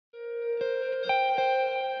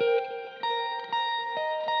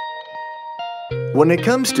When it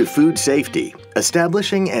comes to food safety,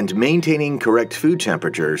 establishing and maintaining correct food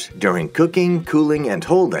temperatures during cooking, cooling, and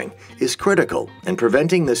holding is critical in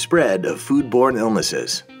preventing the spread of foodborne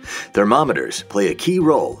illnesses. Thermometers play a key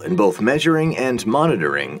role in both measuring and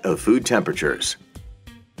monitoring of food temperatures.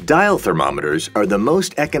 Dial thermometers are the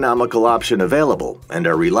most economical option available and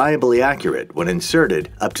are reliably accurate when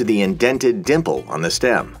inserted up to the indented dimple on the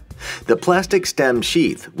stem. The plastic stem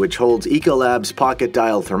sheath, which holds Ecolab's pocket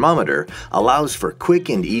dial thermometer, allows for quick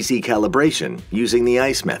and easy calibration using the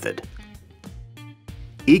ICE method.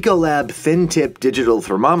 Ecolab thin-tip digital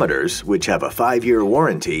thermometers, which have a 5-year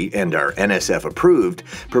warranty and are NSF approved,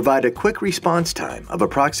 provide a quick response time of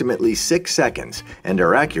approximately 6 seconds and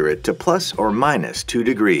are accurate to plus or minus 2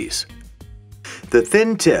 degrees. The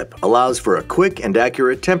thin tip allows for a quick and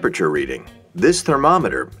accurate temperature reading. This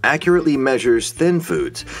thermometer accurately measures thin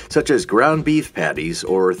foods, such as ground beef patties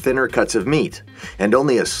or thinner cuts of meat, and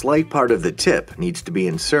only a slight part of the tip needs to be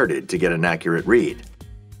inserted to get an accurate read.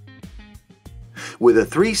 With a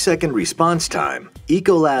 3-second response time,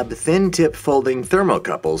 Ecolab thin-tip folding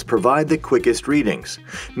thermocouples provide the quickest readings,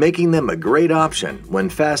 making them a great option when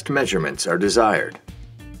fast measurements are desired.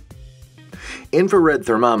 Infrared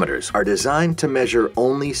thermometers are designed to measure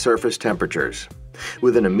only surface temperatures.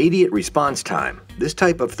 With an immediate response time, this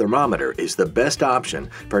type of thermometer is the best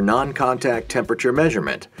option for non-contact temperature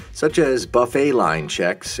measurement, such as buffet line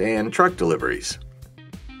checks and truck deliveries.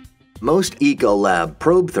 Most Ecolab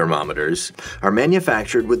probe thermometers are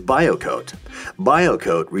manufactured with BioCoat.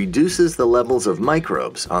 BioCoat reduces the levels of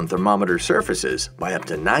microbes on thermometer surfaces by up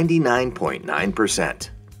to 99.9%.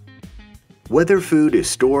 Whether food is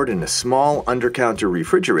stored in a small under-counter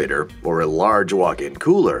refrigerator or a large walk-in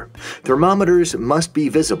cooler, thermometers must be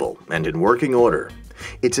visible and in working order.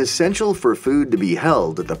 It's essential for food to be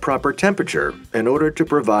held at the proper temperature in order to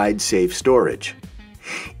provide safe storage.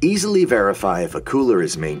 Easily verify if a cooler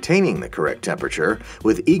is maintaining the correct temperature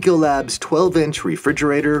with Ecolab's 12-inch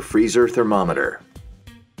refrigerator freezer thermometer.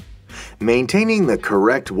 Maintaining the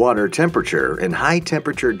correct water temperature in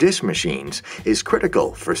high-temperature dish machines is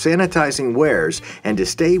critical for sanitizing wares and to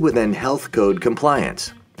stay within health code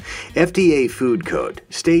compliance. FDA Food Code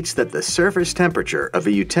states that the surface temperature of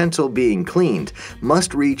a utensil being cleaned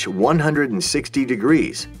must reach 160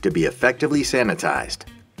 degrees to be effectively sanitized.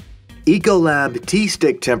 Ecolab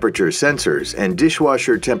T-stick temperature sensors and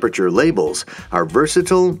dishwasher temperature labels are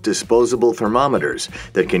versatile, disposable thermometers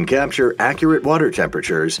that can capture accurate water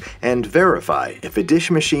temperatures and verify if a dish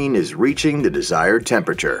machine is reaching the desired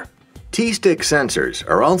temperature. T-stick sensors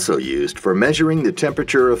are also used for measuring the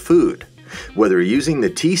temperature of food. Whether using the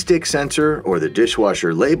T-stick sensor or the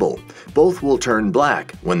dishwasher label, both will turn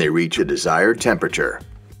black when they reach a desired temperature.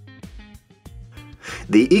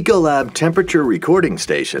 The Ecolab Temperature Recording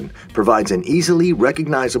Station provides an easily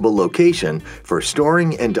recognizable location for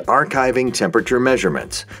storing and archiving temperature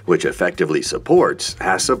measurements, which effectively supports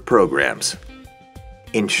HACCP programs.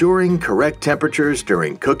 Ensuring correct temperatures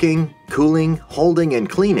during cooking, cooling, holding, and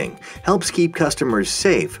cleaning helps keep customers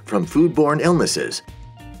safe from foodborne illnesses.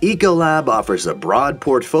 Ecolab offers a broad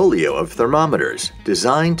portfolio of thermometers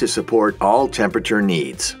designed to support all temperature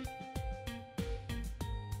needs.